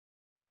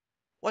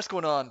What's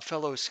going on,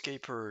 fellow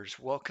scapers?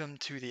 Welcome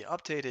to the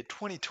updated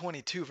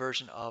 2022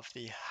 version of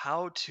the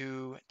How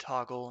to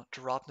Toggle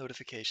Drop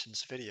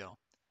Notifications video.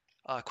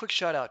 Quick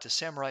shout out to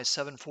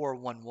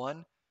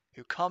Samurai7411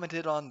 who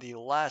commented on the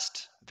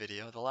last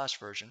video, the last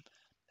version,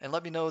 and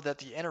let me know that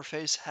the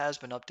interface has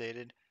been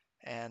updated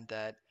and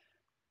that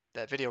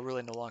video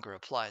really no longer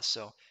applies.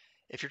 So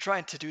if you're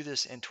trying to do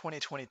this in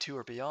 2022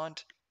 or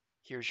beyond,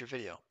 here's your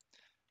video.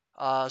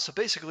 So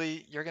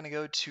basically, you're going to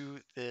go to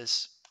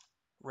this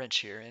wrench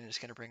here and it's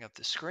going to bring up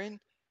the screen.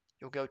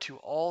 You'll go to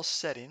all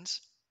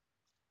settings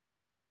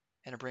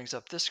and it brings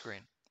up this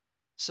screen.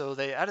 So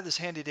they added this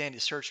handy dandy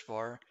search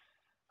bar.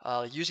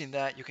 Using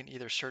that, you can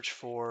either search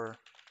for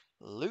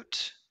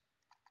loot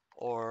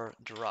or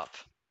drop,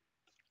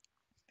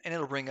 and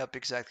it'll bring up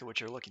exactly what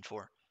you're looking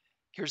for.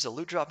 Here's the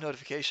loot drop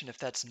notification. If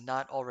that's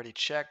not already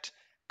checked,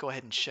 go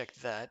ahead and check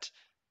that.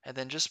 And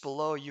then just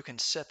below, you can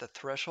set the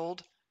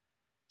threshold.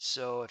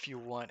 So if you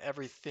want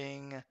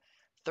everything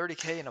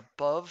 30K and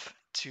above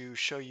to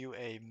show you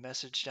a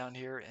message down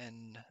here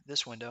in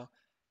this window,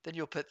 then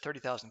you'll put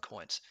 30,000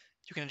 coins.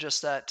 You can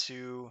adjust that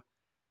to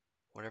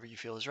whatever you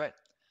feel is right.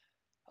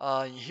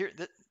 Here,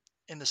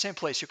 in the same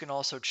place, you can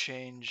also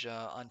change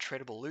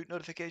untradeable loot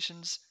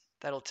notifications.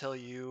 That'll tell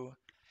you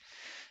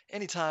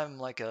anytime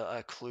like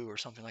a clue or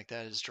something like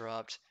that is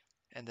dropped.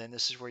 And then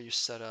this is where you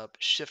set up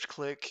shift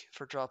click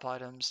for drop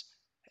items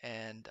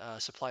and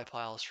supply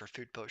piles for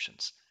food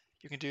potions.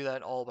 You can do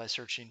that all by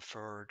searching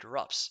for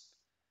drops.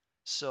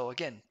 So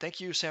again, thank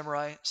you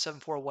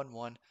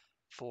Samurai7411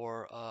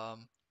 for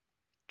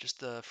just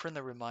the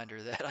friendly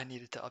reminder that I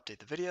needed to update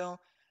the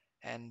video,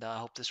 and I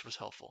hope this was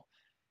helpful.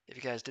 If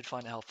you guys did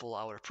find it helpful,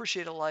 I would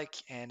appreciate a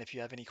like, and if you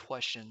have any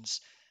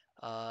questions,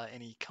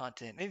 any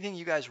content, anything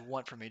you guys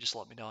want from me, just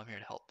let me know. I'm here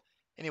to help.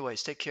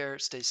 Anyways, take care,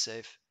 stay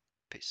safe,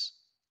 peace.